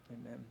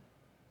Amen.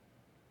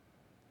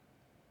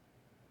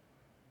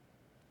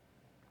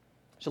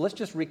 So let's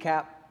just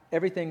recap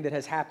everything that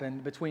has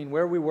happened between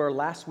where we were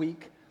last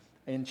week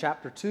in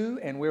chapter 2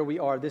 and where we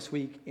are this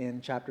week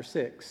in chapter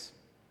 6.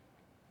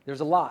 There's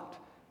a lot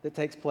that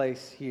takes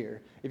place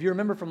here. If you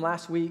remember from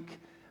last week,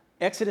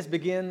 Exodus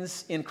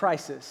begins in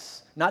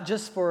crisis, not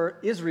just for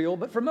Israel,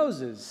 but for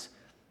Moses.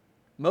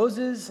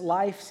 Moses'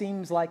 life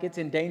seems like it's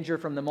in danger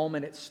from the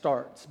moment it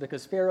starts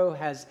because Pharaoh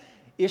has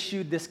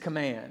issued this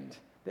command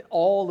that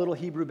all little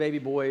Hebrew baby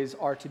boys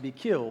are to be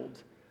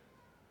killed.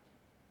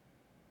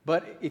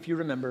 But if you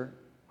remember,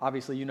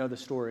 obviously you know the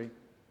story,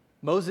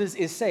 Moses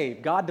is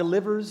saved. God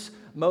delivers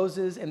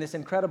Moses in this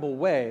incredible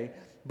way.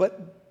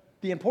 But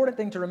the important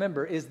thing to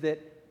remember is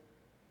that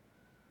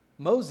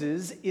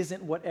Moses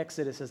isn't what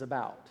Exodus is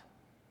about.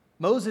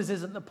 Moses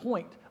isn't the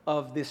point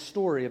of this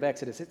story of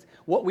Exodus. It's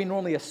what we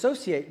normally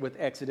associate with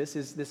Exodus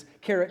is this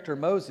character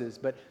Moses.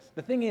 But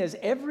the thing is,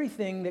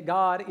 everything that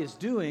God is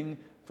doing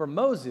for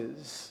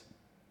Moses,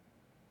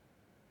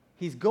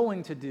 he's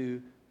going to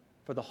do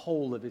for the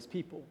whole of his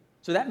people.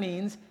 So that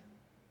means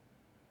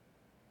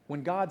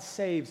when God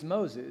saves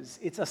Moses,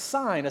 it's a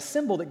sign, a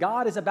symbol that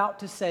God is about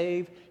to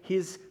save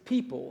his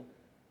people.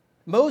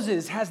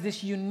 Moses has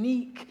this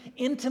unique,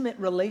 intimate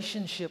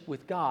relationship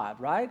with God,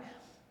 right?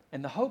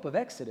 And the hope of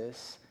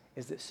Exodus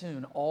is that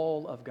soon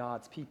all of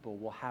God's people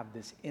will have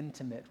this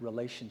intimate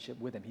relationship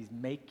with him. He's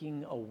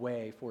making a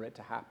way for it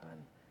to happen.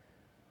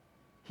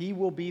 He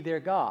will be their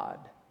God,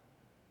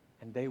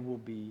 and they will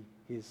be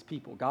his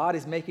people. God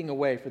is making a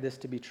way for this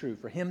to be true,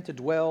 for him to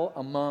dwell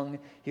among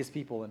his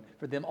people and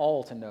for them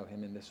all to know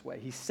him in this way.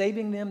 He's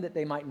saving them that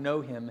they might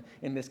know him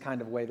in this kind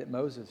of way that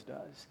Moses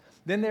does.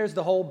 Then there's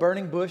the whole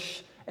burning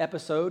bush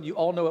episode. You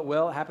all know it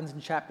well. It happens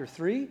in chapter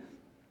 3.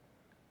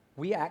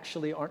 We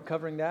actually aren't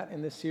covering that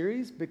in this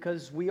series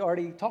because we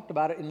already talked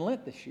about it in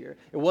Lent this year.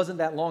 It wasn't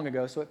that long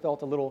ago, so it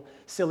felt a little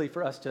silly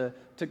for us to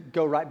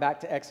go right back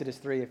to Exodus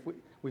 3 if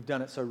we've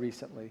done it so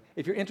recently.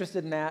 If you're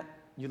interested in that,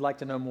 you'd like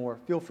to know more,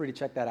 feel free to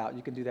check that out.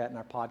 You can do that in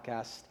our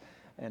podcast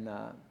and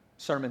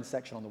sermon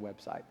section on the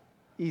website.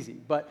 Easy.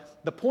 But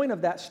the point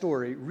of that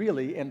story,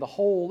 really, and the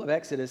whole of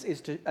Exodus, is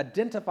to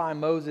identify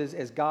Moses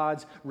as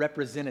God's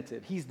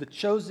representative. He's the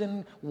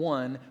chosen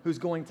one who's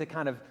going to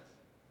kind of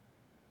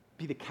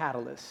be the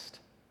catalyst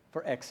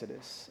for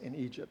Exodus in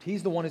Egypt.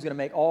 He's the one who's going to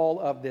make all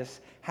of this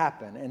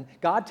happen. And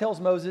God tells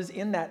Moses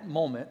in that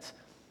moment,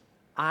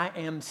 I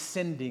am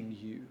sending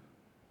you.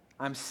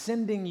 I'm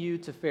sending you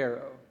to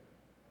Pharaoh.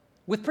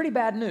 With pretty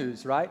bad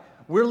news, right?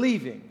 We're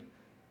leaving.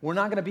 We're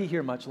not going to be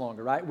here much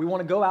longer, right? We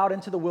want to go out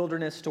into the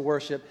wilderness to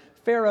worship.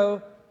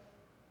 Pharaoh,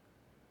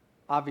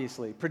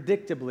 obviously,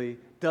 predictably,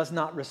 does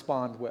not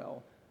respond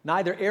well.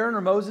 Neither Aaron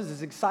or Moses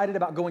is excited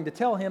about going to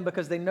tell him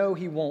because they know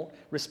he won't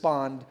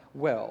respond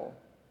well.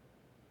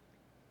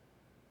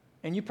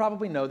 And you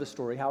probably know the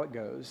story, how it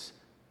goes.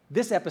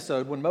 This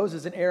episode, when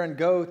Moses and Aaron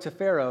go to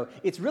Pharaoh,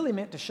 it's really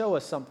meant to show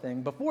us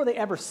something. Before they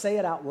ever say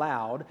it out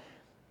loud,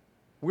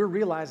 we're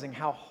realizing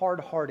how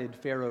hard-hearted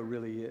Pharaoh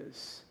really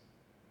is.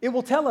 It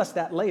will tell us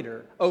that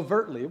later,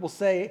 overtly. It will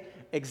say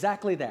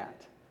exactly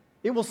that.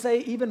 It will say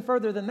even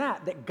further than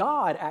that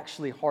God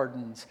actually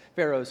hardens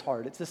Pharaoh's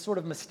heart. It's this sort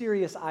of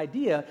mysterious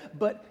idea,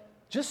 but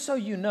just so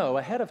you know,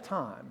 ahead of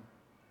time,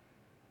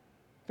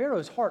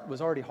 Pharaoh's heart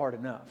was already hard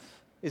enough,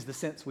 is the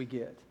sense we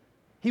get.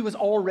 He was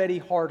already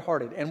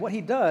hard-hearted. And what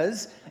he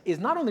does is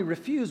not only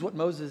refuse what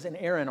Moses and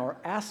Aaron are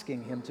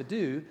asking him to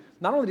do,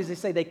 not only does he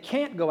say they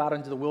can't go out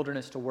into the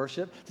wilderness to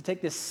worship, to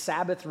take this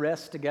Sabbath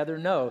rest together,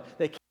 no,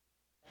 they can't.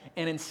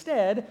 And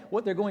instead,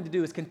 what they're going to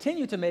do is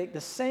continue to make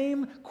the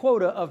same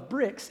quota of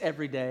bricks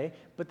every day,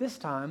 but this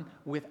time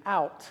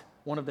without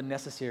one of the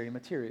necessary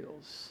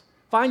materials.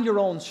 Find your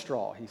own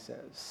straw, he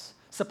says.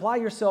 Supply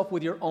yourself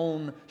with your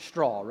own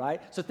straw,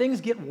 right? So things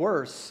get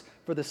worse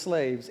for the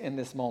slaves in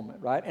this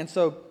moment, right? And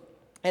so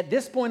at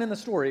this point in the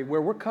story,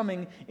 where we're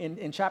coming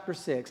in chapter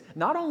 6,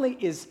 not only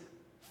is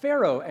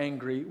Pharaoh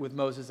angry with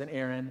Moses and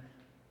Aaron,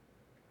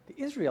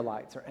 the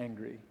Israelites are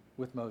angry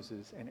with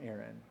Moses and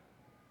Aaron.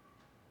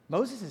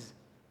 Moses is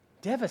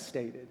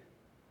devastated.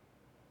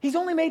 He's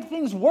only made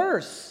things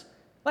worse.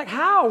 Like,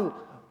 how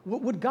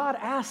would God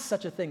ask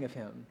such a thing of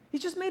him?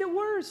 He's just made it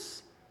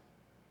worse.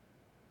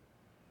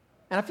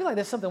 And I feel like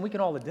that's something we can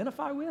all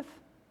identify with.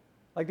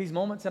 Like these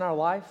moments in our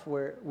life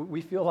where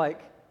we feel like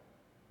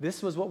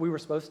this was what we were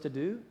supposed to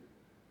do.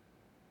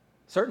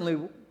 Certainly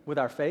with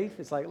our faith,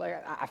 it's like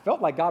I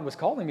felt like God was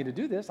calling me to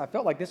do this. I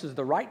felt like this was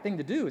the right thing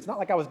to do. It's not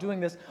like I was doing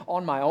this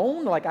on my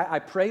own. Like I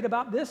prayed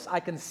about this. I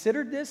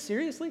considered this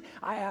seriously.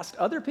 I asked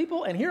other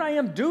people, and here I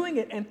am doing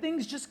it, and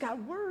things just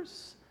got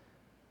worse.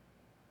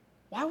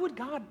 Why would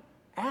God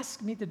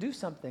ask me to do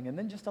something and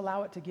then just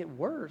allow it to get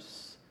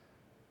worse?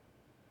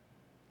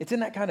 It's in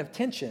that kind of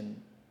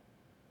tension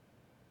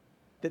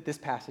that this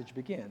passage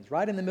begins,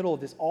 right in the middle of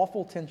this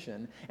awful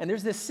tension. And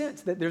there's this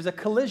sense that there's a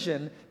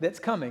collision that's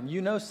coming. You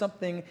know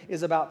something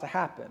is about to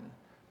happen.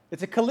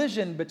 It's a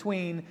collision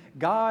between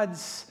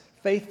God's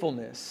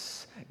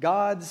faithfulness,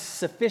 God's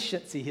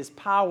sufficiency, his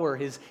power,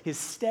 his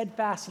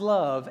steadfast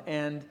love,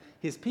 and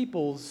his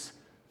people's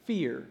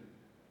fear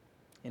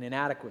and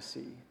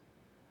inadequacy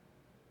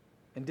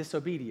and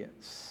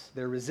disobedience,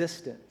 their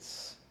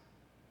resistance.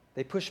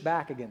 They push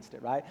back against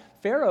it, right?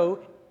 Pharaoh,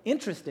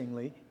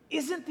 interestingly,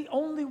 isn't the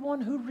only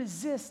one who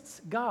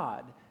resists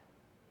God.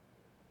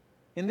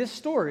 In this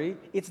story,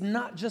 it's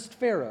not just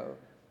Pharaoh.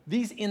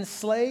 These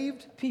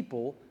enslaved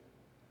people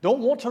don't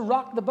want to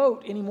rock the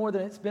boat any more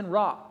than it's been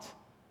rocked,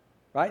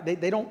 right?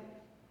 They don't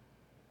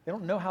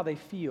know how they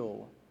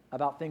feel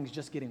about things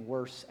just getting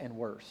worse and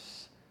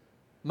worse.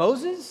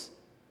 Moses,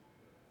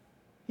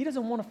 he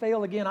doesn't want to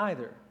fail again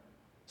either.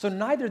 So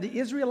neither the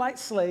Israelite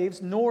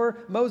slaves nor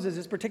Moses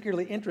is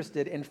particularly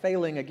interested in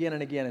failing again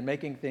and again and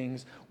making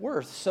things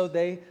worse. So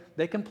they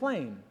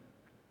complain.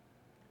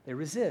 They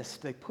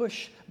resist. They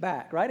push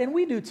back, right? And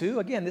we do too.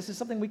 Again, this is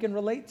something we can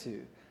relate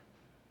to.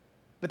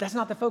 But that's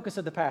not the focus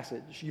of the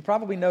passage. You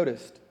probably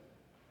noticed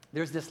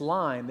there's this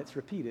line that's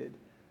repeated.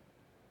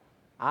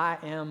 I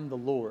am the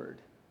Lord,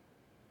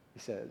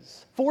 he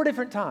says. 4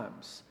 different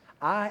times.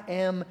 I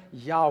am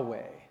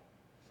Yahweh.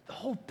 The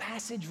whole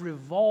passage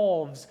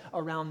revolves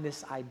around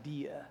this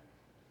idea.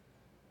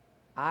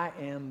 I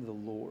am the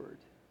Lord.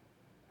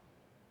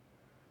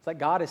 It's like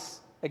God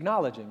is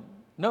acknowledging,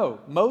 no,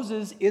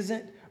 Moses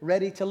isn't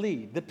ready to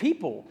lead. The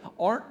people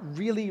aren't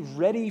really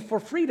ready for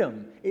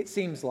freedom, it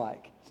seems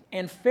like.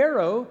 And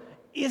Pharaoh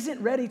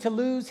isn't ready to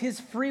lose his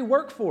free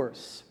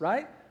workforce,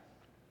 right?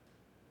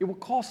 It will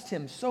cost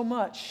him so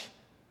much.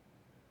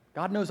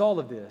 God knows all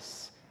of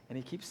this. And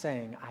he keeps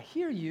saying, I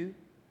hear you,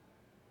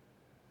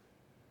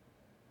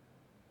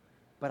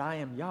 but I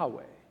am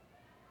Yahweh.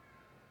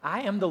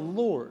 I am the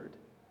Lord.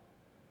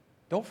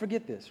 Don't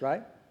forget this,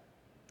 right?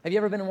 Have you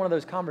ever been in one of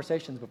those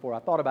conversations before? I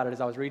thought about it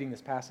as I was reading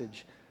this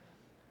passage.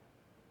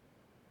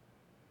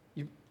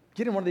 You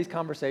get in one of these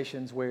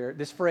conversations where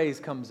this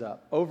phrase comes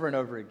up over and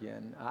over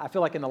again. I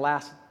feel like in the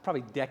last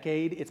probably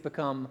decade, it's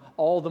become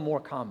all the more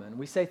common.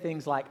 We say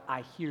things like,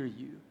 I hear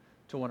you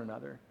to one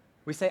another.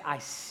 We say, I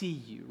see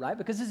you, right?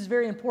 Because this is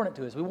very important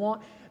to us. We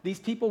want these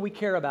people we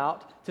care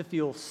about to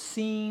feel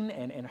seen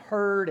and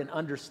heard and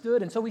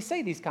understood. And so we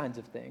say these kinds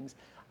of things.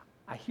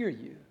 I hear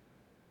you.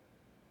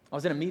 I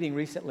was in a meeting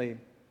recently.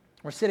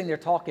 We're sitting there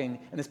talking,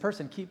 and this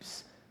person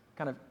keeps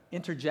kind of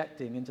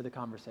interjecting into the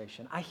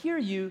conversation. I hear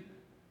you,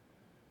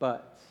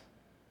 but.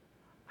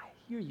 I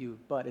hear you,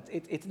 but.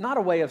 It's not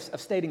a way of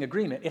stating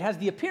agreement. It has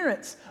the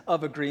appearance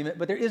of agreement,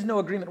 but there is no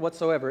agreement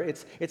whatsoever.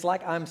 It's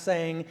like I'm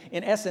saying,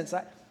 in essence,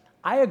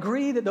 I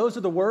agree that those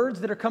are the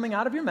words that are coming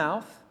out of your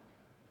mouth,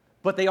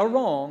 but they are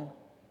wrong,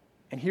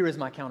 and here is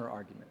my counter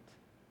argument.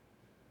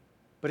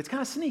 But it's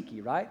kind of sneaky,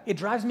 right? It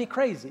drives me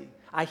crazy.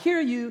 I hear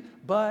you,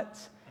 but,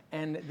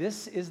 and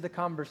this is the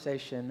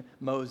conversation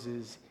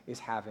Moses is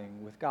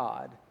having with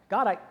God.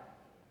 God,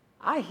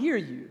 I hear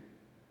you.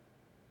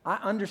 I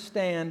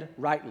understand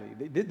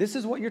rightly. This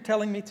is what you're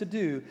telling me to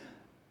do,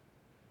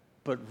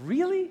 but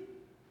really?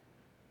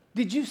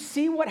 Did you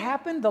see what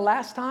happened the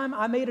last time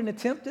I made an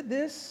attempt at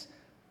this?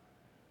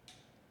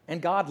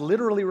 And God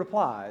literally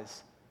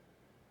replies,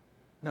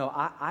 no,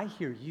 I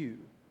hear you.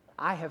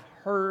 I have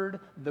heard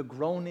the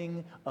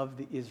groaning of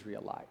the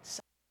Israelites.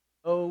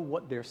 I know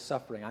what they're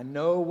suffering. I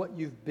know what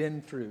you've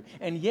been through.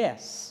 And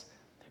yes,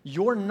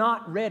 you're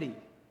not ready.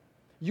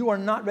 You are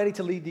not ready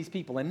to lead these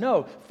people. And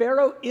no,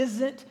 Pharaoh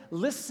isn't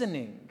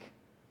listening.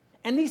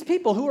 And these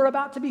people who are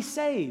about to be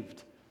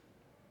saved,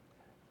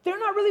 they're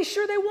not really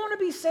sure they want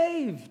to be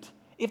saved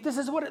if this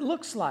is what it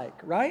looks like,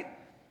 right?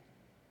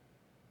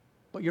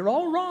 But you're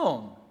all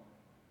wrong.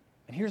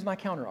 And here's my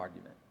counter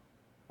argument.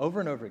 Over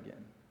and over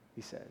again,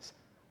 he says,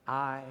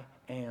 I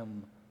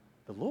am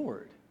the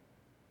Lord.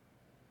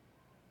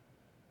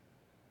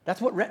 That's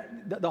what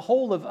the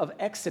whole of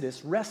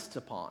Exodus rests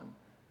upon.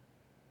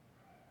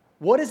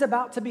 What is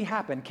about to be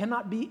happen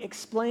cannot be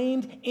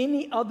explained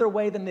any other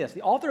way than this.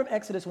 The author of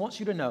Exodus wants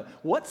you to know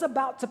what's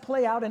about to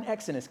play out in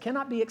Exodus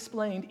cannot be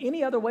explained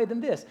any other way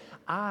than this.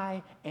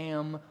 I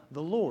am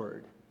the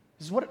Lord.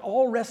 This is what it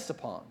all rests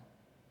upon.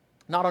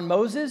 Not on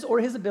Moses or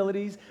his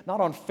abilities,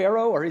 not on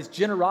Pharaoh or his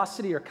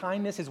generosity or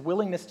kindness, his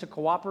willingness to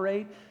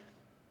cooperate,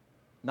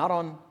 not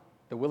on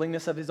the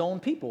willingness of his own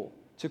people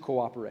to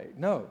cooperate.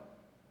 No,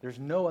 there's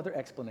no other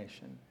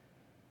explanation.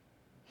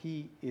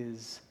 He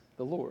is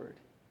the Lord,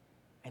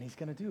 and he's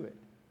going to do it.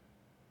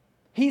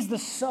 He's the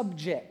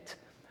subject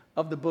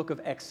of the book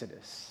of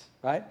Exodus,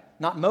 right?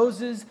 Not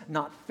Moses,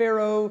 not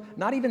Pharaoh,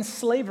 not even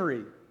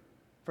slavery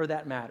for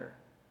that matter.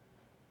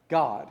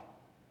 God.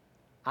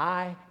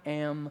 I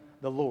am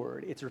the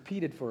Lord. It's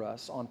repeated for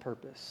us on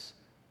purpose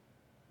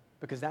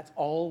because that's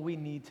all we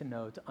need to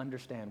know to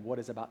understand what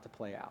is about to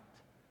play out.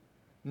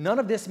 None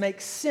of this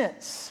makes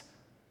sense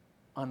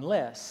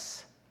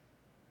unless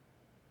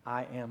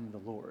I am the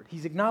Lord.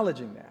 He's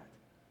acknowledging that.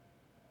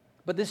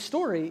 But this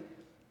story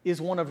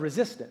is one of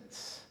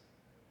resistance.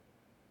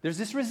 There's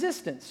this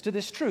resistance to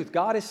this truth.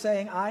 God is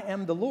saying, I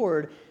am the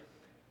Lord,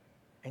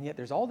 and yet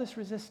there's all this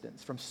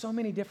resistance from so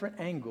many different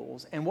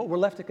angles, and what we're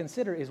left to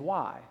consider is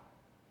why.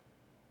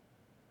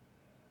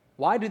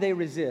 Why do they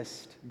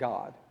resist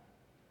God?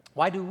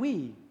 Why do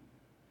we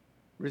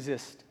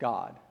resist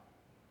God?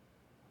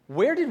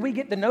 Where did we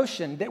get the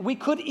notion that we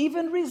could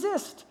even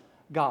resist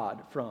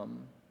God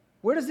from?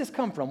 Where does this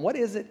come from? What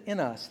is it in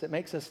us that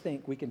makes us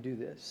think we can do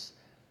this?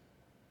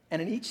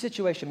 And in each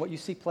situation, what you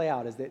see play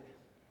out is that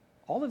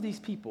all of these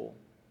people,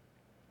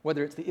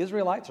 whether it's the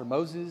Israelites or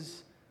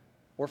Moses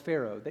or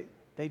Pharaoh,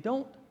 they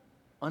don't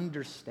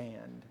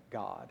understand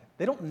God.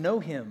 They don't know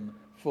him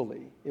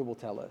fully, it will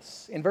tell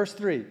us. In verse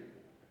 3,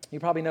 you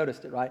probably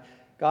noticed it, right?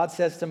 God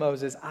says to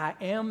Moses, I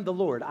am the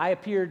Lord. I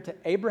appeared to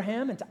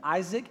Abraham and to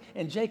Isaac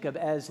and Jacob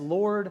as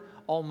Lord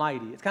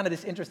Almighty. It's kind of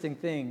this interesting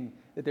thing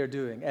that they're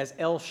doing as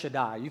El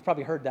Shaddai. You've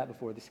probably heard that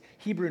before. This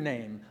Hebrew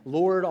name,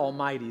 Lord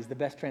Almighty, is the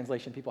best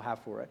translation people have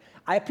for it.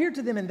 I appeared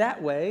to them in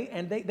that way,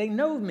 and they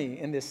know me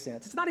in this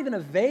sense. It's not even a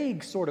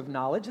vague sort of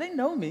knowledge. They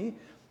know me.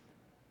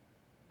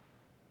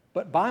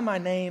 But by my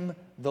name,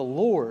 the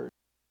Lord,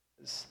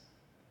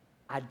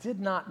 I did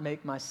not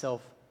make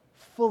myself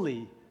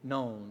fully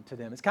known to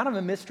them. It's kind of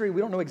a mystery. We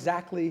don't know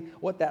exactly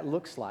what that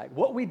looks like.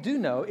 What we do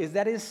know is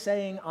that is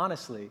saying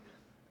honestly,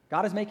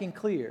 God is making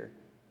clear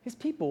his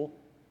people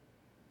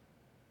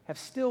have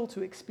still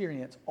to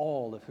experience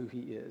all of who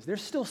he is.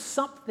 There's still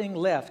something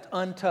left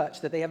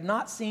untouched that they have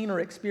not seen or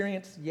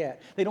experienced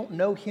yet. They don't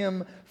know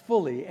him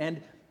fully.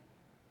 And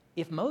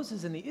if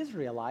Moses and the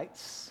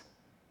Israelites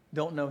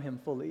don't know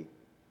him fully,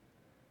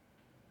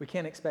 we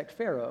can't expect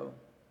Pharaoh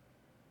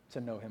to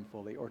know him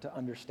fully or to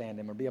understand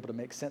him or be able to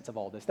make sense of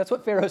all this. That's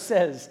what Pharaoh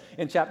says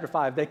in chapter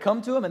 5. They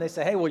come to him and they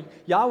say, hey, well,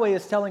 Yahweh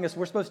is telling us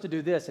we're supposed to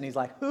do this. And he's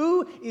like,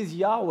 who is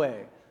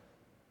Yahweh?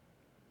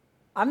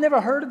 I've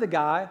never heard of the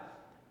guy,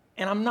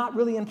 and I'm not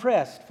really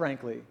impressed,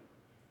 frankly.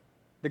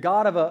 The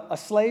God of a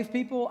slave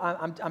people,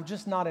 I'm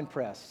just not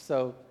impressed.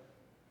 So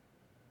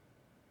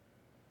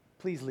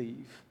please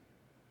leave.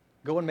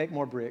 Go and make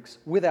more bricks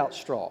without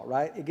straw,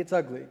 right? It gets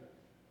ugly.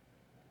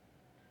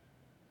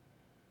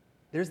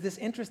 There's this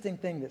interesting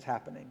thing that's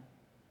happening.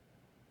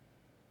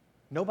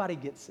 Nobody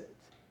gets it.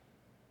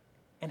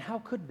 And how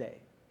could they?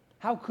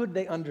 How could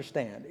they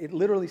understand? It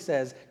literally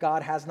says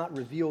God has not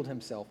revealed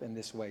himself in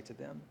this way to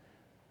them.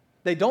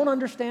 They don't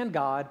understand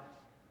God,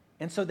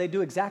 and so they do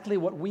exactly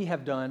what we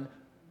have done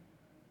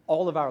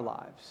all of our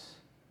lives.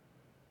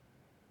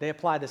 They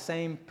apply the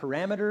same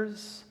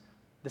parameters,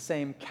 the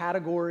same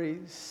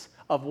categories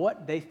of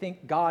what they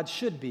think God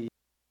should be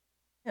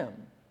to him.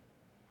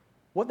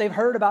 What they've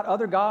heard about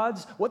other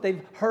gods, what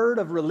they've heard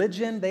of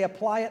religion, they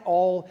apply it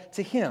all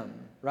to him,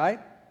 right?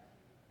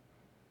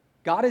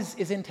 God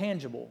is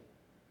intangible.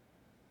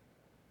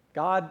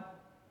 God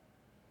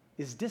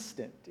is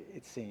distant,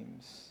 it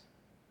seems.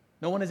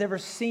 No one has ever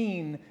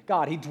seen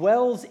God. He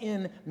dwells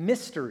in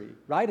mystery,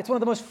 right? It's one of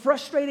the most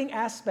frustrating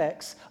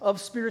aspects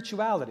of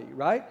spirituality,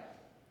 right?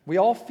 We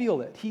all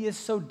feel it. He is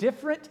so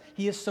different.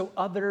 He is so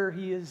other.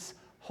 He is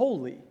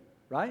holy,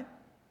 right?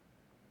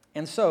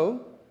 And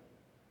so,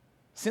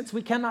 since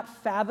we cannot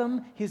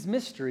fathom his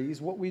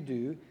mysteries, what we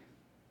do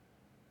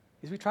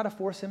is we try to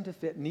force him to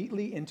fit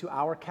neatly into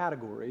our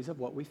categories of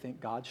what we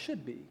think God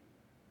should be.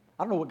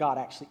 I don't know what God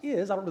actually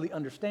is. I don't really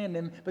understand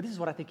him, but this is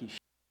what I think he should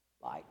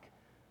be like.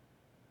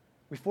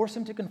 We force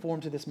him to conform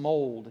to this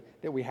mold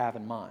that we have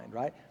in mind,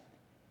 right?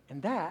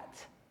 And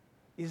that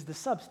is the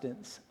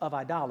substance of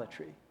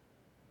idolatry.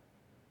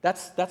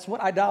 That's what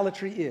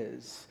idolatry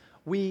is.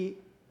 We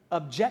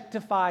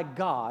objectify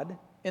God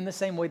in the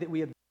same way that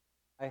we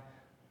objectify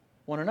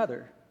one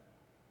another.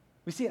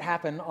 We see it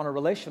happen on a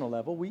relational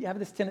level. We have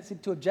this tendency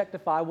to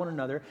objectify one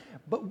another,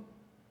 but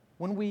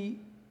when we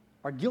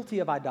are guilty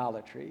of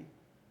idolatry,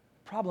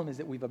 the problem is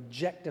that we've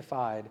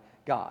objectified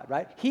God,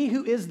 right? He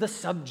who is the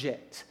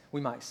subject, we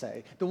might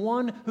say, the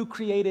one who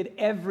created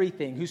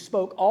everything, who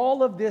spoke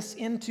all of this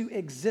into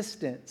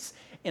existence,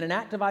 in an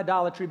act of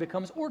idolatry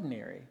becomes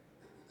ordinary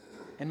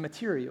and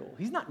material.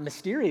 He's not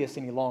mysterious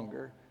any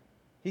longer.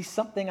 He's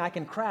something I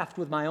can craft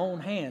with my own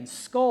hands,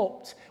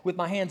 sculpt with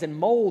my hands, and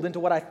mold into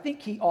what I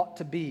think he ought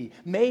to be,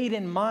 made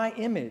in my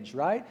image,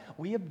 right?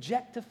 We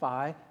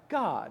objectify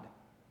God.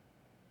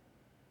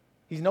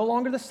 He's no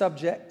longer the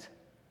subject.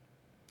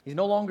 He's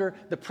no longer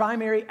the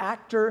primary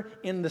actor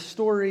in the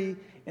story,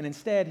 and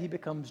instead he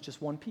becomes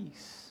just one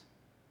piece,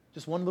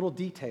 just one little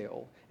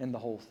detail in the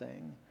whole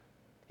thing.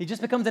 He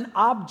just becomes an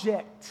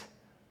object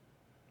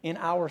in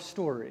our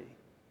story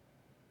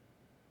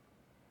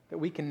that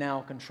we can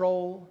now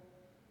control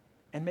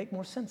and make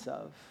more sense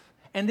of.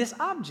 And this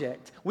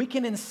object, we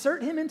can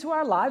insert him into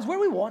our lives where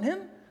we want him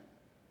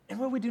and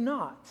where we do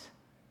not.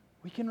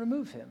 We can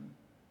remove him.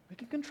 We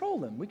can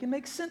control him. We can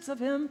make sense of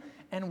him,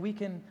 and we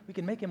can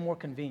make him more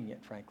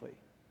convenient, frankly.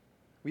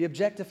 We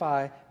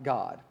objectify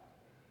God.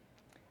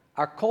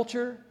 Our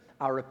culture,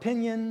 our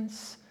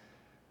opinions,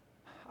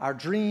 our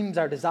dreams,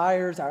 our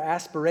desires, our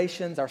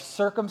aspirations, our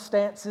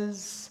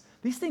circumstances,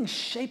 these things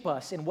shape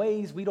us in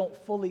ways we don't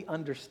fully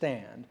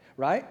understand,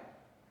 right?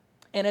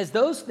 And as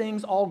those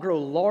things all grow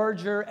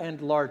larger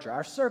and larger,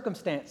 our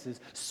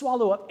circumstances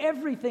swallow up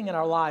everything in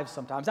our lives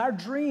sometimes. Our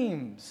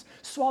dreams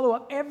swallow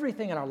up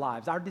everything in our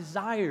lives. Our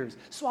desires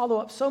swallow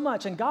up so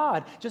much, and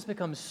God just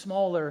becomes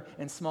smaller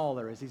and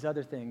smaller as these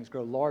other things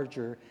grow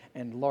larger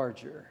and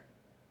larger.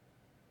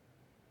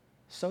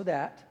 So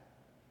that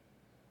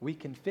we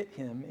can fit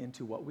him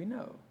into what we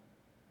know.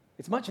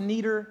 It's much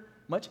neater,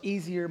 much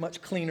easier,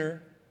 much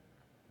cleaner.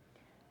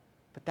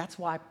 But that's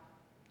why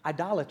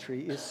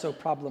idolatry is so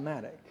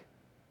problematic.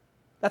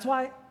 That's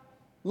why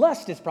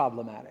lust is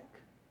problematic.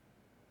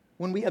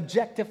 When we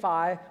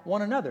objectify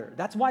one another.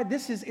 That's why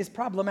this is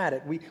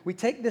problematic. We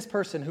take this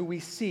person who we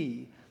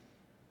see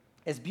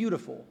as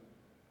beautiful,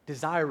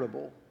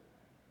 desirable,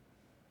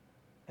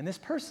 and this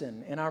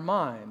person in our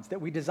minds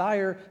that we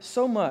desire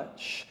so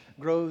much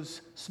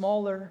grows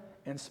smaller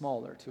and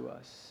smaller to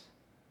us.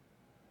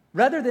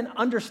 Rather than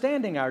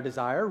understanding our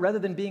desire, rather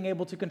than being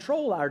able to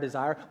control our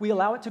desire, we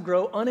allow it to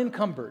grow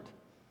unencumbered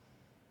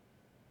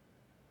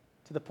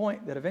to the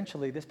point that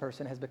eventually this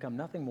person has become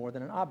nothing more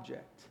than an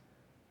object.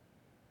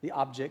 The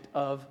object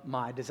of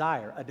my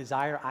desire, a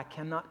desire I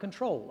cannot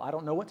control. I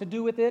don't know what to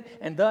do with it,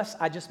 and thus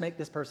I just make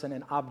this person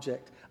an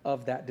object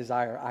of that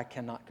desire I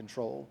cannot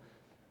control.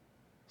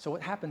 So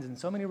what happens in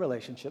so many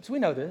relationships, we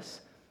know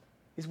this,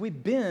 is we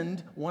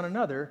bend one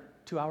another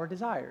to our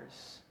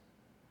desires.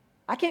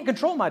 I can't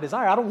control my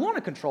desire. I don't want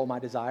to control my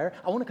desire.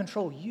 I want to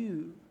control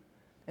you.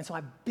 And so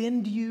I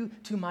bend you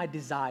to my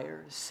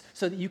desires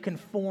so that you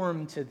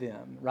conform to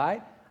them,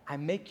 right? I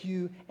make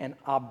you an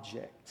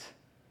object.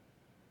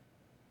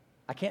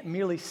 I can't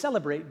merely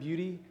celebrate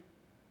beauty.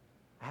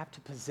 I have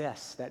to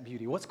possess that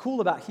beauty. What's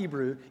cool about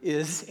Hebrew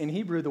is, in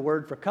Hebrew, the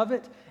word for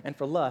covet and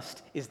for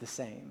lust is the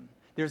same.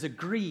 There's a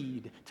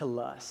greed to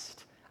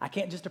lust. I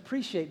can't just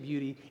appreciate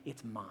beauty,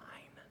 it's mine.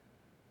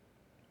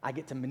 I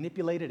get to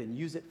manipulate it and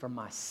use it for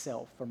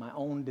myself, for my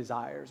own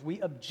desires. We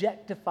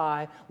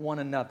objectify one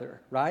another,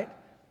 right?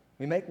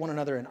 We make one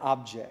another an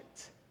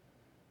object.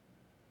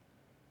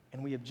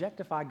 And we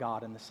objectify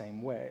God in the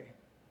same way.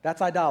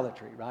 That's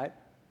idolatry, right?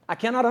 I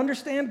cannot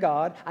understand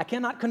God, I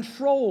cannot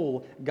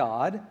control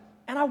God,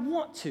 and I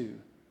want to.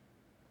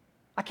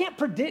 I can't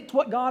predict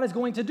what God is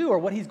going to do or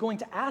what he's going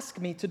to ask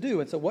me to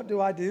do. And so what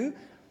do? I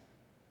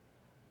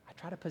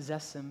try to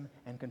possess him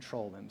and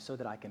control him so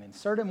that I can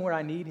insert him where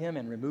I need him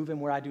and remove him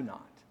where I do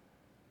not.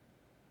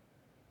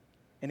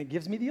 And it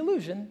gives me the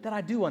illusion that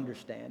I do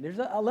understand. There's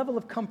a level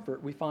of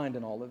comfort we find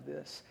in all of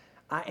this.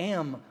 I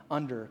am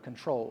under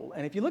control.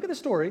 And if you look at the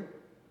story,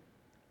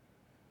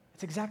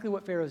 it's exactly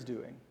what Pharaoh's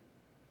doing.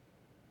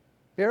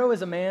 Pharaoh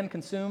is a man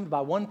consumed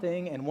by one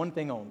thing and one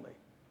thing only,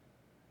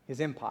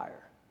 his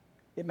empire.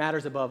 It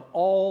matters above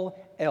all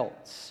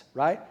else,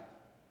 right?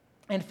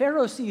 And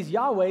Pharaoh sees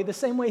Yahweh the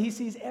same way he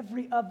sees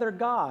every other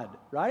god,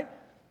 right?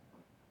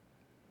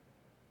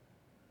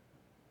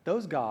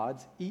 Those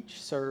gods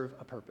each serve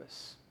a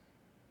purpose.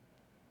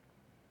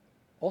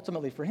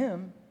 Ultimately for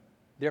him,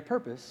 their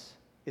purpose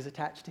is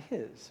attached to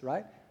his,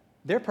 right?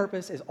 Their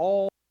purpose is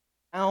all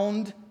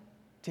bound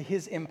to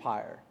his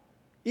empire.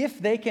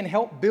 If they can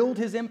help build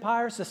his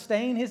empire,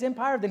 sustain his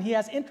empire, then he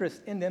has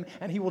interest in them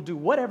and he will do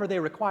whatever they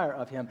require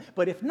of him.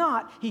 But if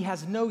not, he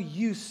has no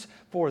use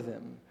for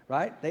them,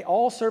 right? They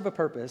all serve a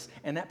purpose,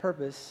 and that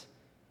purpose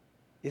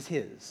is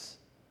his.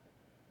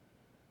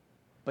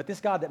 But this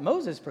God that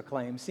Moses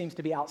proclaims seems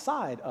to be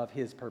outside of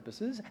his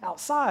purposes,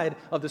 outside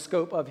of the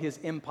scope of his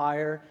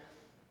empire.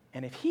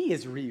 And if he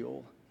is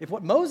real, if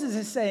what Moses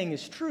is saying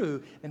is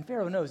true, then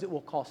Pharaoh knows it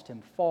will cost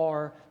him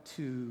far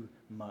too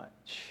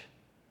much.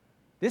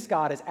 This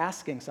God is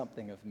asking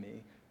something of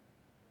me,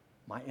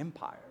 my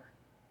empire.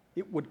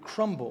 It would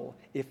crumble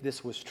if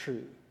this was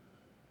true.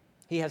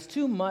 He has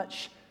too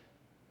much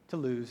to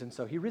lose, and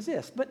so he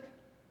resists. But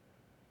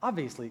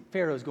obviously,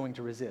 Pharaoh is going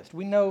to resist.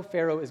 We know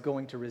Pharaoh is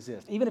going to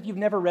resist. Even if you've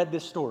never read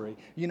this story,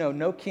 you know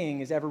no king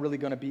is ever really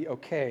going to be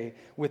okay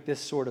with this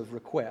sort of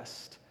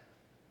request.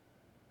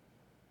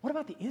 What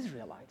about the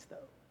Israelites, though?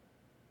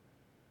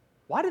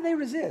 Why do they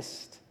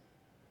resist?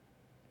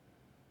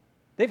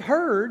 They've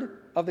heard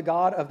of the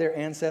God of their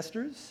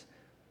ancestors,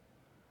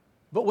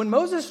 but when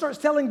Moses starts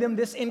telling them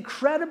this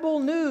incredible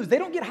news, they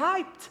don't get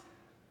hyped.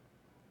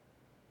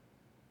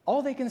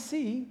 All they can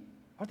see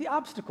are the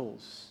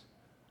obstacles.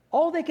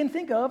 All they can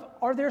think of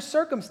are their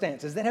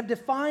circumstances that have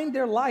defined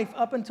their life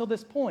up until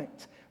this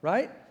point,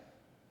 right?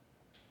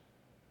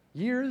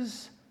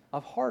 Years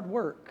of hard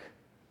work,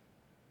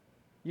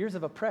 years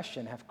of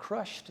oppression have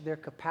crushed their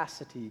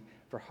capacity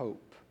for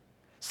hope.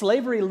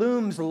 Slavery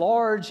looms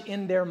large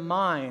in their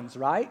minds,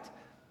 right?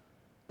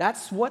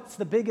 That's what's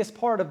the biggest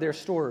part of their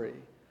story.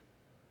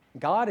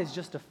 God is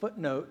just a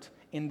footnote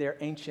in their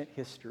ancient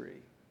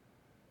history.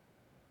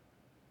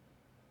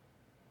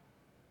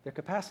 Their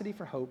capacity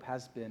for hope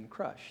has been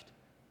crushed.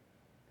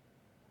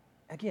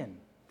 Again,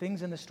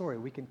 things in the story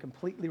we can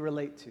completely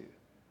relate to.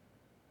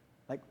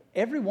 Like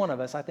every one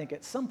of us, I think,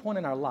 at some point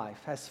in our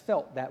life has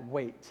felt that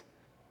weight,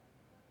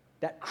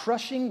 that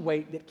crushing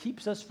weight that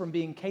keeps us from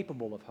being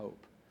capable of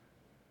hope.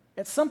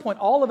 At some point,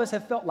 all of us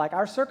have felt like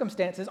our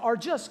circumstances are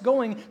just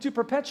going to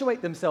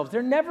perpetuate themselves.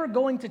 They're never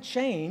going to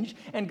change,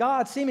 and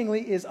God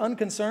seemingly is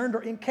unconcerned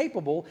or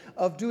incapable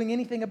of doing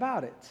anything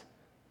about it.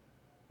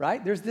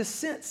 Right? There's this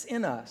sense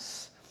in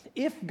us.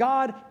 If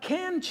God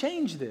can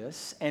change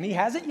this, and he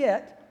hasn't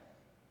yet,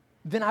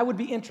 then I would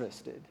be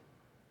interested.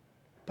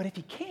 But if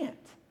he can't,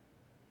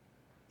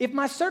 If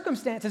my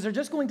circumstances are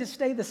just going to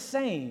stay the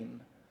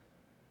same,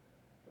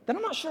 then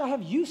I'm not sure I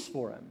have use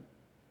for him.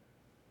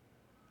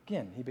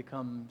 Again, he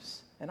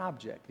becomes an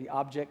object, the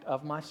object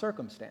of my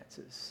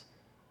circumstances.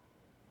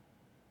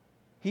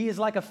 He is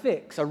like a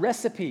fix, a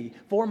recipe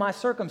for my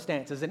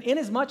circumstances. And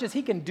inasmuch as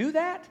he can do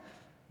that,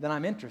 then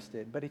I'm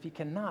interested. But if he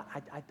cannot,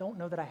 I don't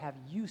know that I have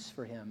use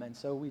for him. And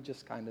so we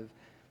just kind of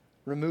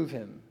remove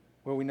him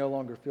where we no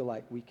longer feel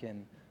like we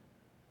can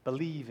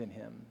believe in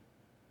him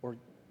or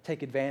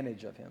take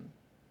advantage of him.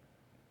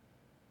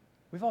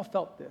 We've all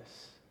felt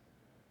this.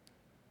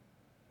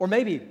 Or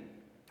maybe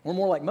we're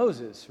more like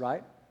Moses,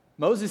 right?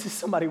 Moses is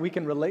somebody we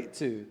can relate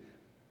to.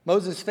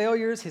 Moses'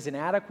 failures, his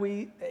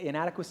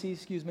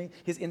inadequacies,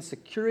 his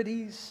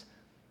insecurities,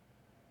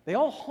 they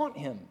all haunt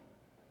him.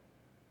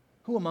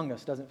 Who among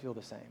us doesn't feel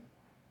the same?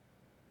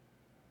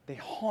 They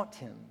haunt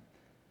him.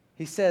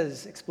 He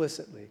says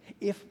explicitly,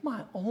 if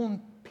my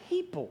own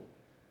people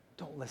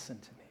don't listen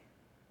to me,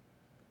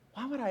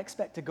 why would I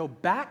expect to go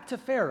back to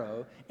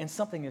Pharaoh and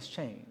something has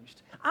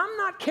changed? I'm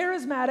not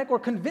charismatic or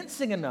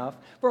convincing enough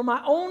for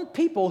my own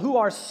people who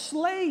are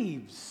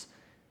slaves.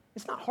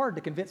 It's not hard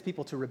to convince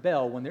people to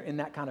rebel when they're in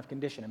that kind of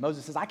condition. And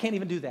Moses says, I can't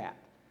even do that.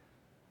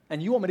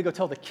 And you want me to go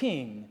tell the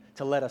king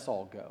to let us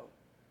all go.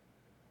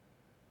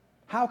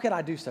 How could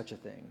I do such a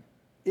thing?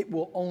 It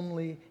will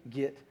only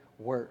get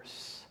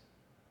worse.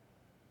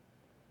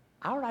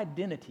 Our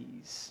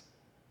identities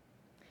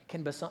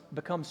can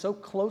become so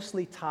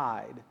closely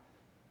tied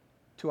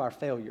to our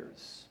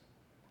failures,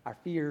 our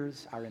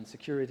fears, our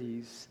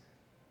insecurities,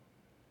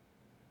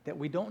 that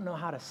we don't know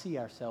how to see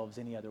ourselves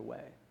any other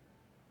way.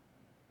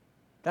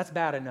 That's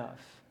bad enough.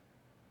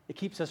 It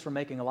keeps us from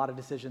making a lot of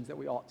decisions that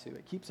we ought to.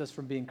 It keeps us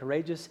from being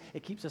courageous.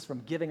 It keeps us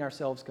from giving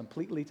ourselves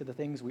completely to the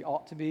things we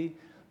ought to be.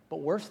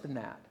 But worse than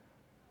that,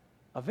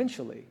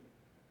 eventually,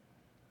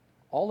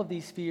 all of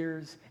these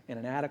fears and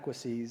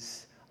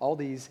inadequacies, all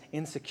these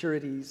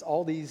insecurities,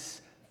 all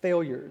these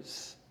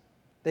failures,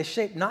 they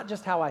shape not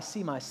just how I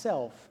see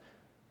myself,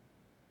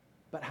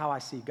 but how I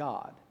see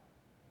God.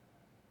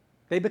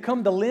 They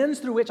become the lens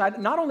through which I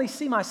not only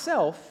see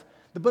myself,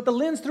 but the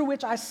lens through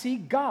which I see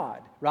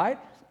God, right?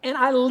 And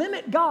I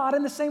limit God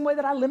in the same way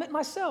that I limit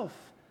myself.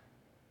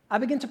 I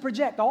begin to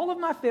project all of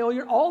my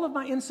failure, all of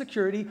my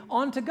insecurity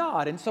onto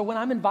God. And so when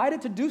I'm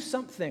invited to do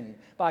something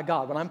by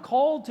God, when I'm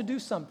called to do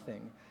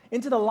something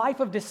into the life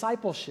of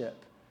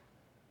discipleship,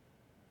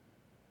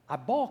 I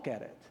balk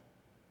at it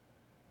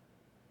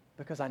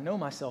because I know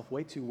myself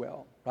way too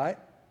well, right?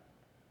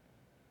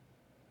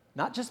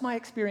 Not just my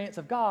experience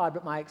of God,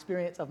 but my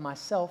experience of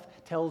myself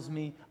tells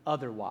me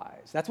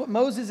otherwise. That's what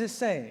Moses is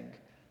saying.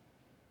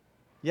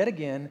 Yet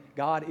again,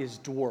 God is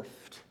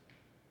dwarfed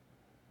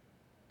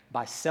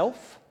by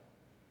self,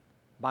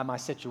 by my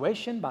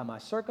situation, by my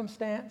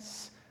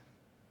circumstance.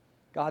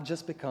 God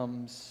just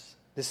becomes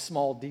this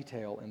small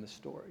detail in the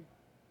story,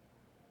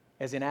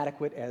 as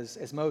inadequate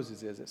as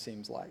Moses is, it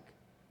seems like.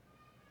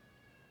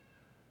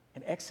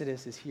 And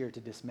Exodus is here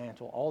to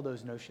dismantle all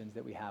those notions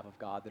that we have of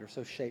God that are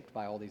so shaped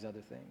by all these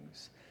other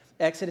things.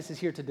 Exodus is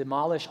here to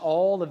demolish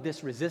all of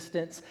this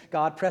resistance.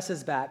 God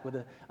presses back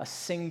with a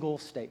single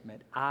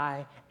statement: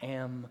 I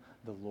am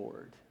the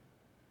Lord.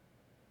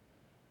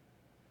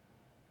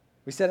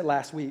 We said it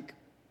last week.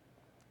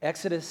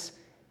 Exodus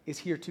is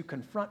here to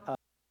confront us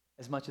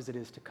as much as it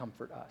is to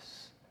comfort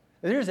us.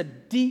 There's a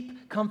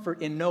deep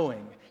comfort in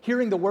knowing,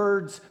 hearing the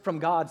words from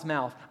God's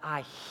mouth,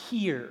 I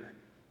hear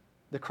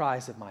the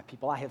cries of my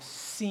people. I have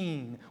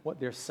seen what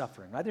they're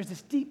suffering, right? There's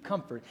this deep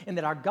comfort in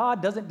that our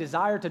God doesn't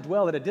desire to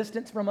dwell at a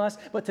distance from us,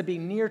 but to be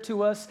near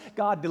to us.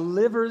 God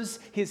delivers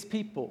his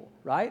people,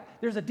 right?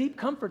 There's a deep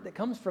comfort that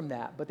comes from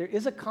that, but there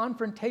is a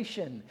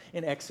confrontation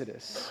in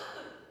Exodus.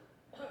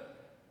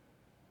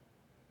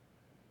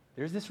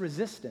 There's this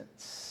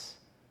resistance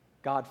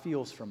God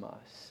feels from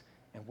us.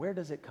 And where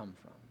does it come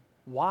from?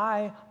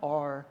 Why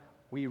are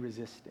we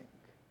resisting?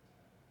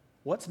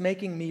 What's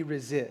making me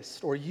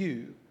resist, or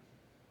you?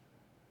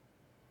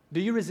 Do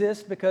you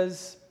resist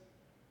because,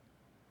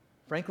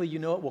 frankly, you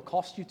know it will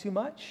cost you too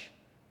much?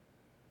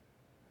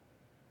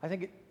 I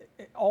think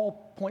at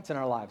all points in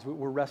our lives,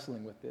 we're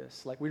wrestling with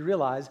this. Like, we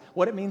realize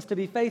what it means to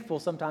be faithful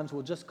sometimes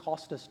will just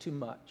cost us too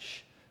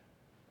much.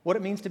 What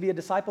it means to be a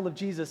disciple of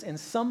Jesus in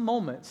some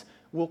moments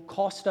will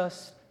cost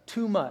us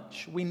too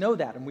much. We know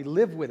that, and we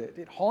live with it.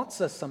 It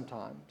haunts us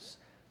sometimes.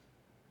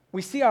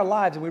 We see our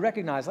lives and we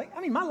recognize,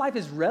 my life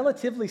is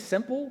relatively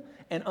simple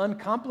and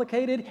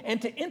uncomplicated, and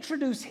to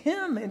introduce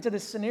him into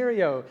this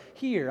scenario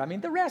here,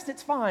 the rest,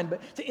 it's fine, but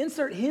to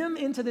insert him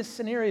into this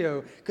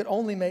scenario could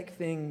only make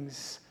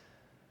things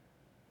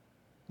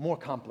more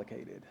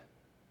complicated.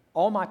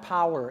 All my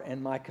power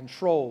and my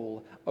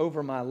control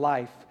over my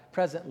life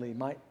presently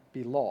might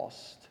be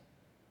lost.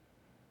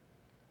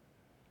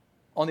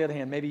 On the other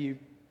hand, maybe you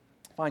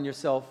find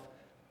yourself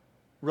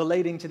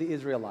relating to the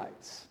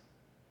Israelites.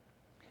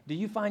 Do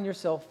you find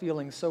yourself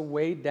feeling so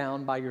weighed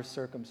down by your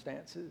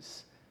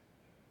circumstances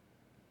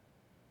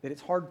that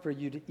it's hard for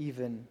you to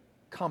even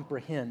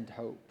comprehend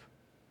hope?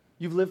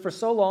 You've lived for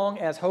so long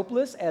as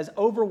hopeless, as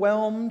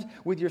overwhelmed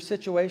with your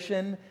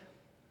situation,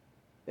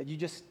 that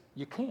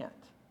you can't.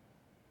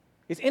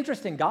 It's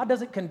interesting, God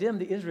doesn't condemn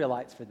the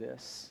Israelites for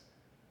this.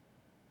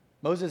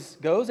 Moses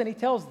goes and he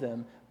tells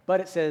them, but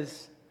it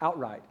says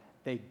outright,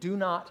 they do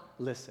not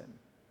listen.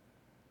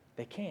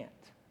 They can't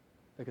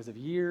because of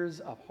years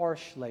of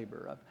harsh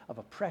labor, of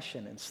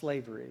oppression and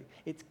slavery.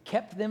 It's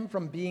kept them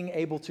from being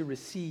able to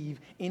receive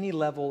any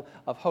level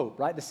of hope,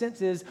 right? The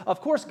sense is,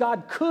 of course,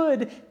 God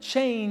could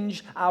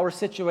change our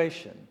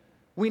situation.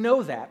 We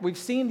know that. We've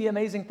seen the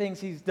amazing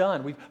things he's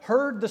done. We've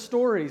heard the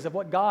stories of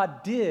what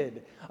God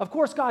did. Of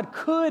course, God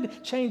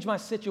could change my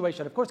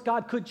situation. Of course,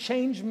 God could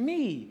change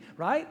me,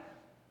 right?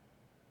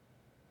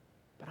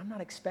 But I'm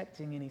not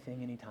expecting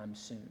anything anytime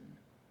soon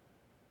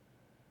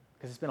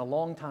because it's been a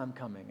long time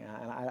coming,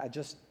 and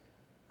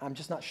I'm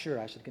just not sure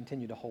I should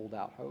continue to hold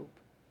out hope.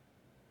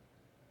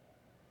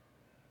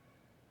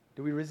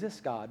 Do we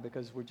resist God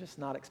because we're just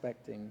not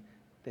expecting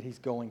that he's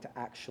going to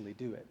actually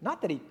do it?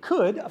 Not that he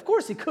could, of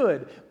course he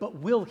could, but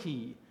will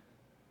he?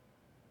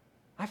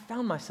 I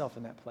found myself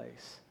in that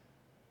place.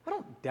 I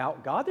don't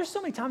doubt God. There's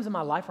so many times in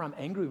my life where I'm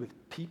angry with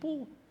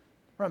people,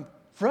 where I'm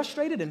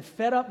frustrated and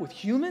fed up with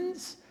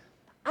humans.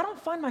 I don't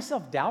find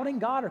myself doubting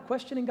God or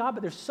questioning God,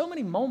 but there's so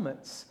many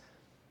moments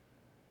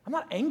I'm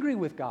not angry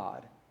with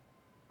God.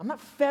 I'm not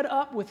fed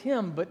up with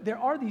him, but there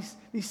are these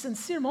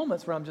sincere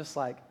moments where I'm just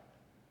like,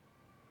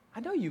 I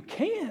know you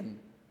can,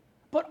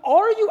 but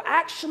are you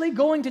actually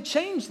going to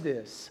change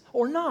this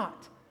or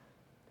not?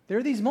 There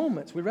are these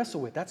moments we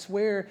wrestle with. That's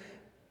where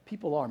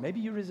people are. Maybe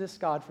you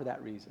resist God for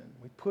that reason.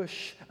 We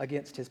push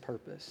against his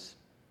purpose.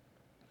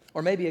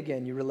 Or maybe,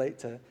 again, you relate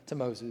to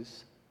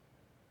Moses.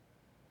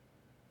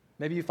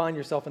 Maybe you find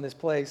yourself in this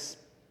place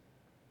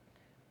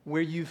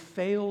where you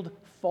failed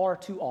far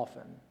too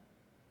often.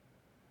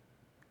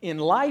 In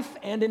life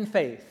and in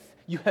faith,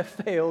 you have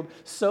failed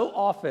so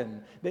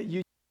often that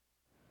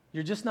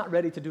you're just not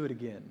ready to do it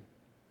again.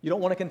 You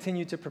don't want to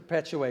continue to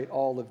perpetuate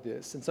all of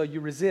this. And so you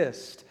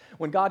resist.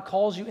 When God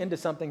calls you into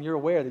something, you're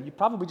aware that you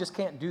probably just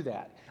can't do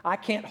that. I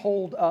can't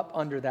hold up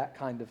under that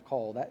kind of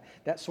call,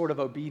 that sort of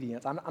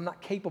obedience. I'm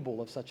not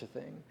capable of such a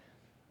thing.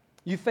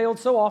 You failed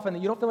so often that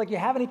you don't feel like you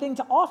have anything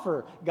to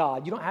offer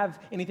God. You don't have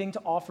anything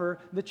to offer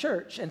the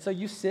church. And so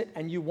you sit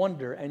and you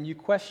wonder and you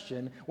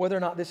question whether or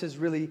not this is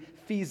really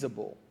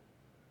feasible.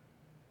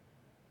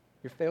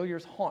 Your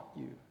failures haunt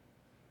you.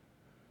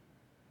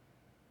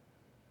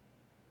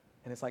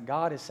 And it's like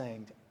God is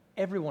saying to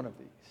every one of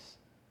these,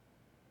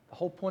 the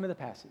whole point of the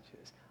passage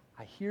is,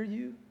 I hear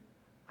you,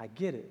 I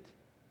get it.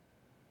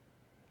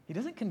 He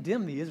doesn't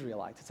condemn the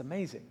Israelites. It's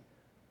amazing.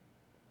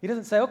 He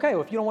doesn't say, okay,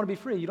 well, if you don't want to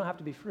be free, you don't have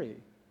to be free.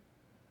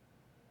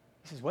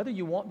 He says, whether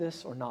you want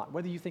this or not,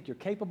 whether you think you're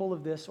capable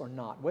of this or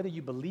not, whether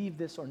you believe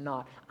this or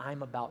not,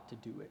 I'm about to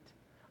do it.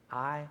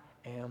 I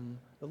am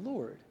the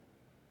Lord.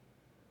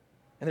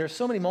 And there are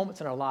so many moments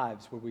in our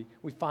lives where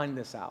we find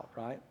this out,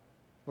 right?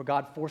 Where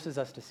God forces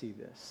us to see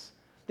this.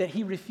 That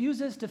he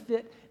refuses to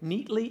fit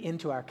neatly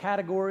into our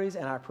categories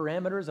and our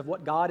parameters of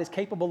what God is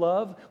capable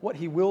of, what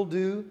he will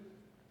do.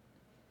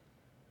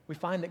 We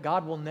find that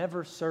God will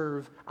never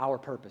serve our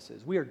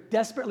purposes. We are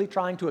desperately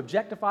trying to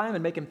objectify him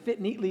and make him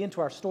fit neatly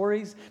into our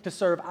stories to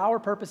serve our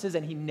purposes,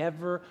 and he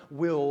never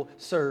will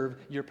serve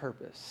your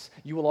purpose.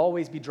 You will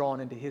always be drawn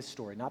into his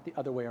story, not the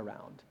other way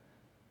around.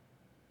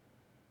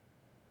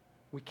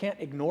 We can't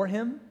ignore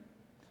him.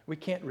 We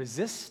can't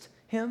resist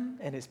him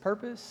and his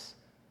purpose.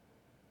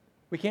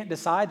 We can't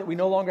decide that we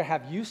no longer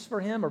have use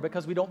for him, or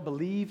because we don't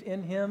believe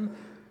in him,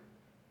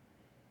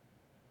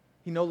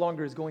 he no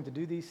longer is going to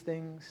do these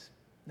things.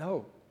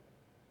 No.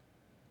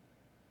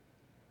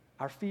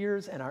 Our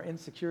fears and our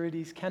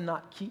insecurities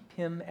cannot keep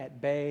him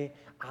at bay.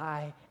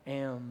 I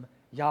am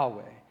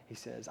Yahweh, he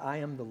says. I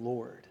am the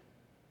Lord.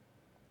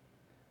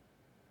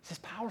 It's this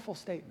powerful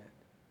statement.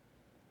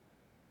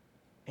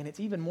 And it's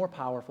even more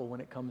powerful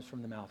when it comes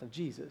from the mouth of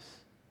Jesus.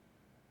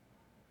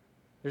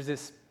 There's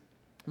this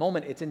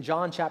moment, it's in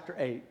John chapter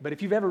 8, but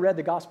if you've ever read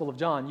the Gospel of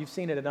John, you've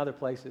seen it in other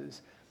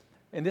places.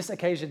 In this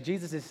occasion,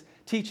 Jesus is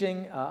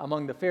teaching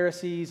among the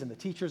Pharisees and the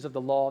teachers of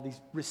the law,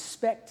 these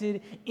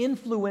respected,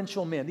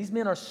 influential men. These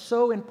men are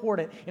so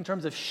important in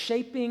terms of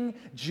shaping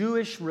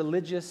Jewish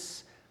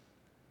religious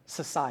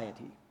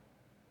society.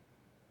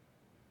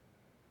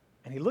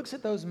 And he looks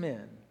at those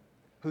men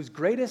whose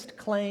greatest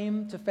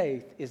claim to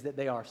faith is that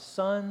they are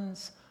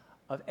sons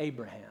of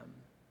Abraham,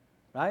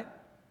 right?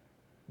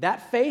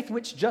 That faith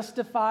which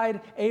justified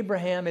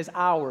Abraham is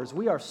ours.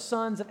 We are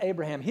sons of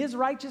Abraham. His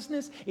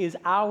righteousness is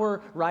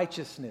our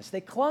righteousness.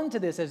 They clung to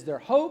this as their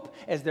hope,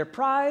 as their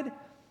pride.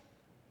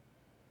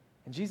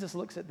 And Jesus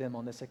looks at them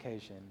on this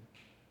occasion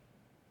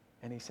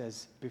and he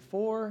says,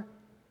 before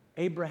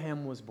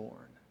Abraham was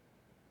born,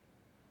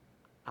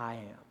 I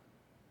am.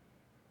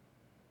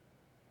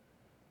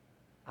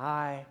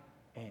 I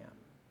am.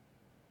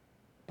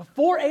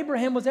 Before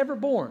Abraham was ever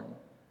born,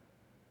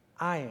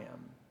 I am.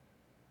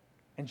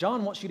 And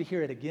John wants you to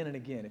hear it again and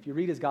again. If you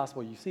read his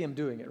gospel, you see him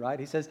doing it, right?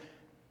 He says,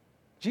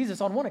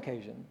 Jesus, on one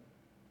occasion,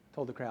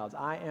 told the crowds,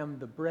 I am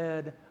the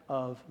bread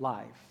of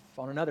life.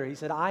 On another, he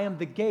said, I am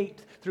the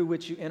gate through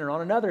which you enter.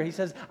 On another, he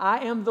says,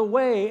 I am the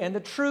way and the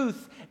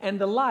truth and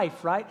the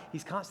life, right?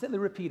 He's constantly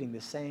repeating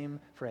the same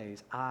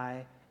phrase,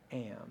 I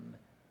am.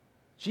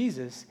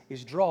 Jesus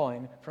is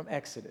drawing from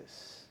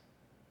Exodus.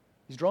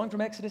 He's drawing from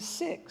Exodus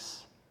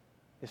 6.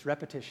 This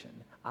repetition,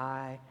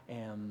 I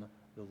am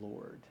the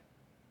Lord.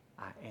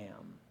 I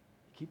am.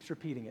 He keeps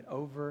repeating it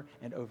over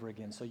and over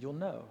again so you'll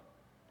know.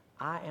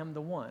 I am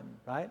the one,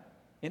 right?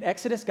 In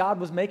Exodus, God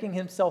was making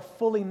himself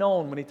fully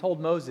known when he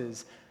told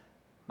Moses,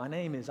 my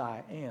name is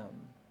I am.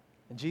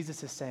 And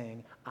Jesus is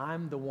saying,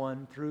 I'm the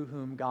one through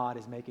whom God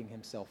is making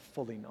himself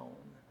fully known.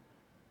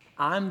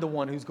 I'm the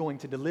one who's going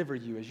to deliver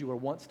you as you were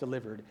once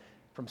delivered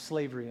from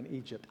slavery in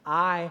Egypt.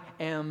 I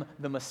am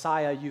the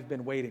Messiah you've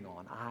been waiting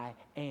on. I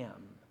am.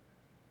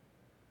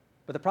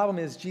 But the problem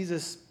is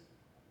Jesus,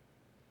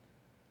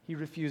 he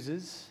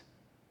refuses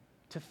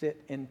to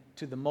fit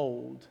into the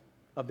mold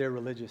of their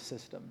religious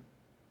system.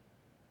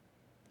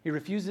 He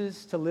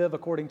refuses to live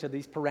according to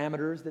these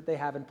parameters that they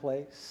have in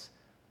place.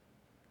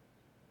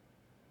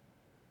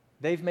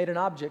 They've made an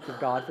object of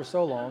God for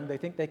so long, they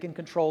think they can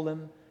control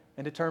him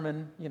and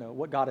determine,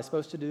 what God is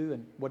supposed to do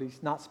and what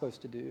he's not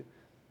supposed to do.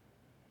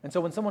 And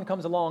so when someone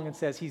comes along and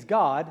says he's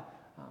God,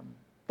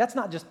 that's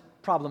not just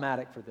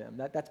problematic for them.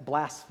 That's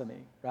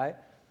blasphemy, right?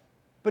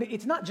 But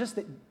it's not just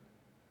that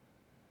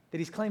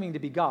he's claiming to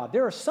be God.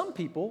 There are some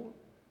people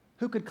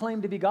who could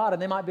claim to be God,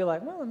 and they might be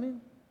like, well,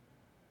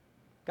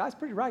 guy's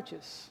pretty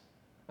righteous.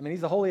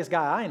 He's the holiest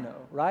guy I know,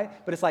 right?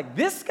 But it's like,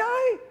 this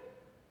guy?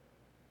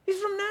 He's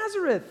from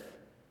Nazareth.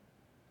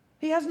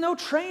 He has no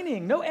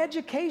training, no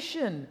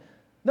education,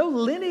 no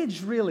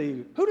lineage,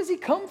 really. Who does he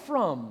come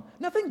from?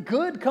 Nothing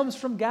good comes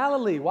from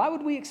Galilee. Why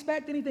would we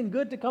expect anything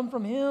good to come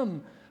from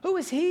him? Who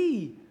is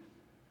he?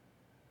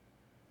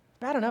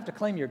 Bad enough to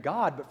claim you're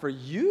God, but for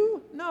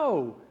you?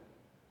 No.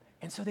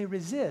 And so they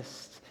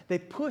resist. They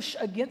push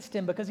against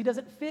him because he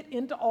doesn't fit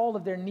into all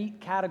of their neat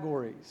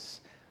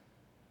categories.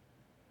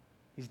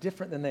 He's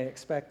different than they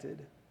expected.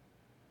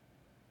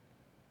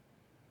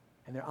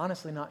 And they're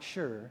honestly not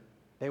sure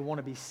they want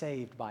to be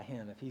saved by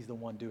him if he's the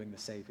one doing the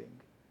saving.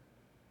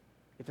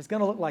 If it's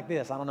going to look like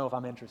this, I don't know if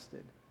I'm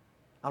interested.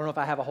 I don't know if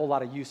I have a whole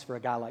lot of use for a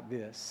guy like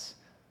this.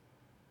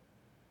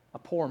 A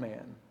poor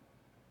man,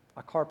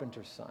 a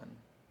carpenter's son,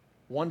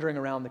 wandering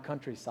around the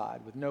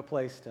countryside with no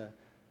place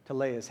to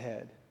lay his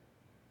head.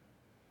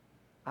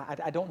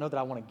 I don't know that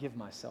I want to give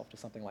myself to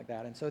something like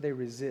that. And so they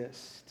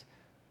resist.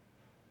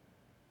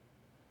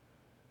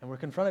 And we're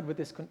confronted with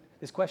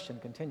this question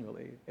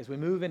continually. As we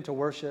move into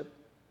worship,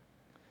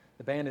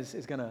 the band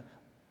is going to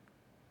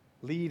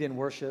lead in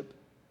worship.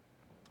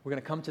 We're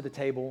going to come to the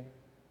table.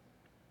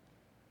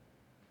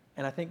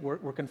 And I think we're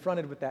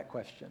confronted with that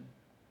question.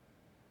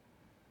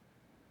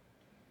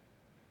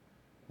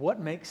 What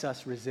makes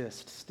us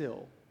resist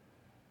still?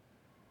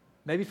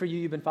 Maybe for you,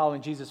 you've been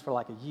following Jesus for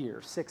like a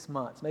year, 6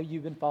 months. Maybe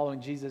you've been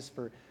following Jesus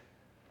for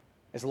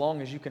as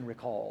long as you can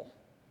recall.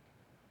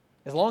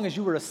 As long as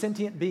you were a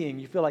sentient being,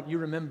 you feel like you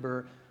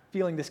remember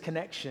feeling this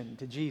connection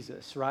to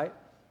Jesus, right?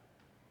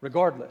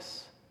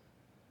 Regardless,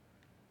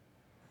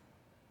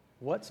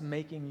 what's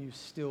making you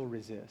still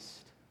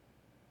resist?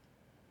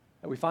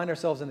 And we find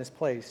ourselves in this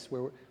place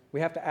where we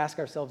have to ask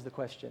ourselves the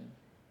question,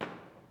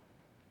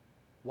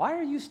 why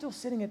are you still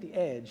sitting at the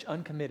edge,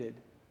 uncommitted?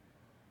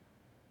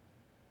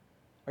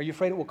 Are you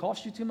afraid it will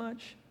cost you too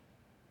much?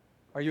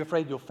 Are you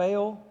afraid you'll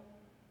fail?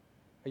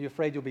 Are you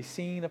afraid you'll be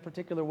seen a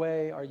particular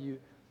way? Are you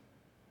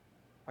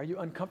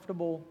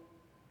uncomfortable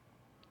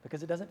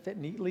because it doesn't fit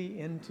neatly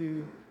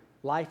into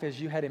life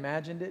as you had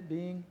imagined it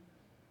being?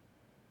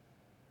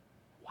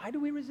 Why do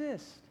we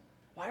resist?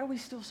 Why are we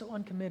still so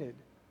uncommitted?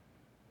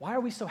 Why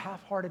are we so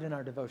half-hearted in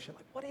our devotion?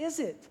 Like, what is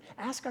it?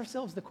 Ask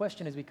ourselves the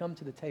question as we come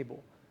to the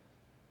table.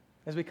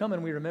 As we come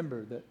and we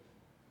remember that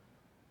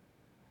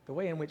the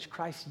way in which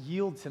Christ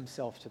yields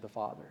himself to the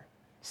Father,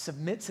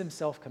 submits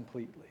himself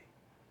completely.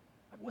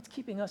 What's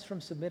keeping us from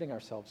submitting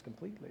ourselves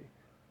completely?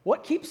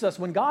 What keeps us,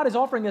 when God is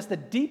offering us the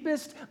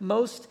deepest,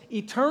 most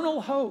eternal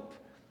hope,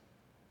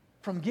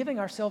 from giving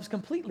ourselves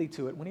completely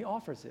to it when he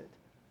offers it?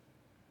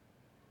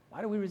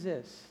 Why do we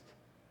resist?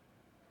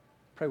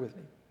 Pray with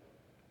me.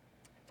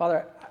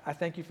 Father, I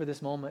thank you for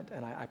this moment,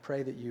 and I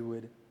pray that you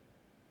would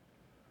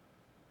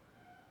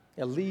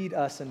lead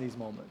us in these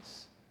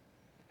moments.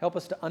 Help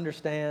us to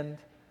understand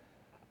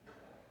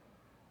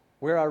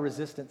where our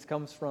resistance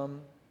comes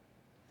from.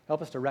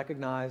 Help us to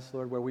recognize,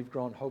 Lord, where we've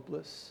grown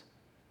hopeless.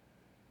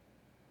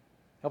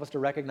 Help us to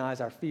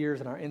recognize our fears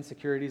and our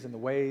insecurities and the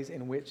ways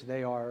in which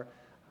they are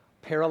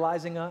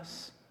paralyzing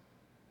us.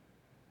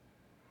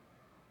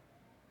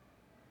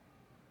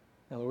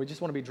 Now, Lord, we just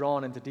want to be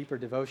drawn into deeper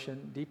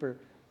devotion, deeper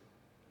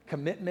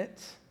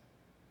commitment,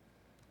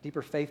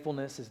 deeper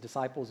faithfulness as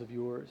disciples of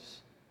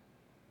yours.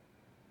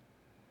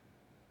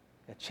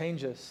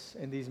 Change us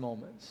in these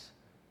moments.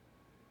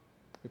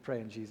 We pray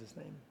in Jesus'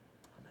 name.